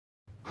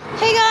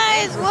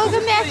guys,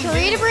 welcome back to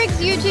Rita Briggs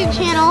YouTube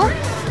channel,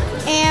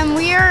 and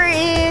we are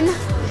in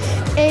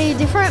a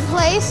different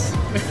place. A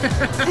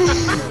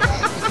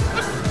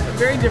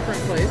very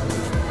different place.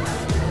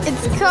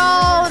 It's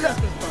called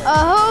a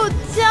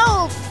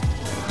hotel.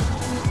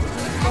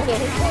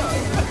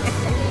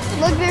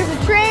 Look, there's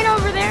a train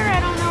over there. I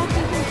don't know if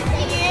you can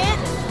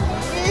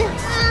see it.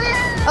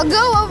 I'll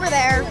go over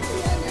there.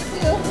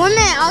 1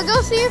 minute, I'll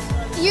go see if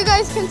you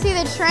guys can see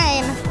the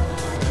train.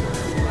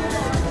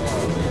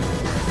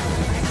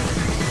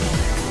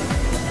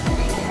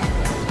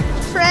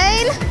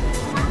 Train.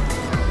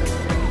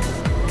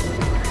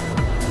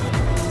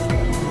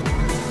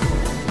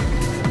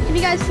 Can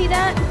you guys see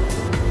that?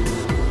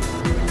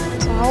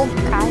 There's an old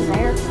guy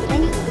there.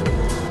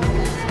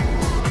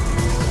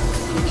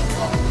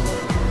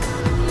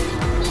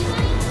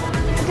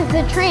 Look at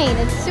the train.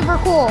 It's super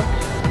cool.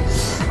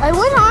 I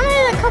went on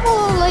it a couple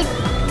of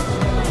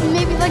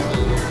maybe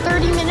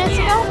 30 minutes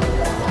ago.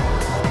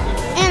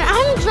 And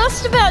I'm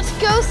just about to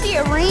go see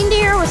a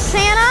reindeer with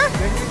Santa.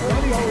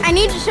 I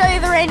need to show you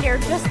the reindeer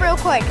just real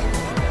quick.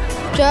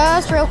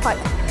 Just real quick.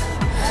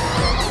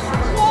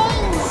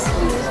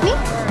 Excuse me.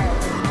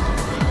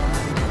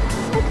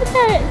 Look at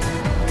that.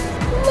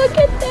 Look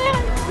at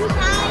that.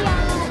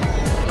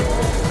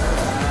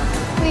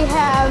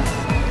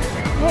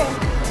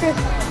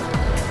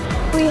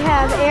 We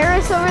have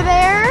Eris over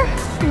there.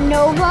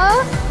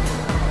 Nova.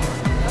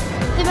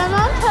 Did my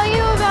mom tell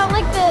you about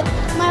the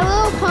My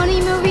Little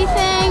Pony movie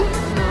thing?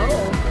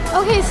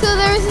 No. Okay, so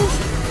there's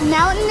this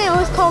mountain. It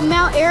was called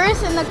Mount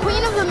Eris, and the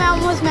queen of the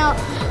mountain was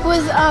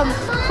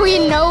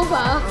Queen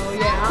Nova. Oh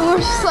yeah. And we're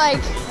just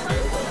like,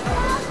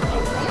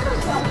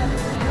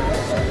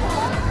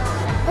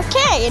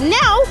 okay, and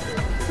now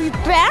we're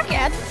back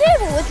at the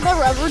table with the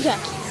rubber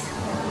duckies.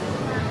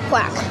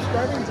 Quack.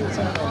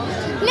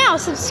 Now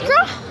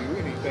subscribe.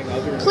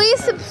 Please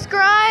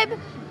subscribe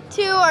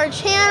to our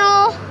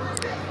channel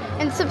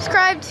and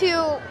subscribe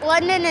to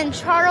London and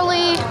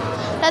Charlie.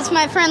 That's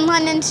my friend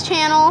London's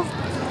channel.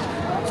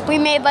 We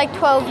made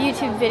 12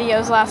 YouTube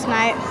videos last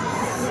night.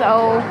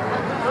 So,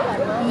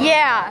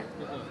 yeah.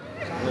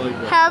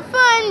 Have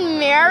fun.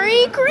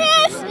 Merry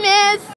Christmas.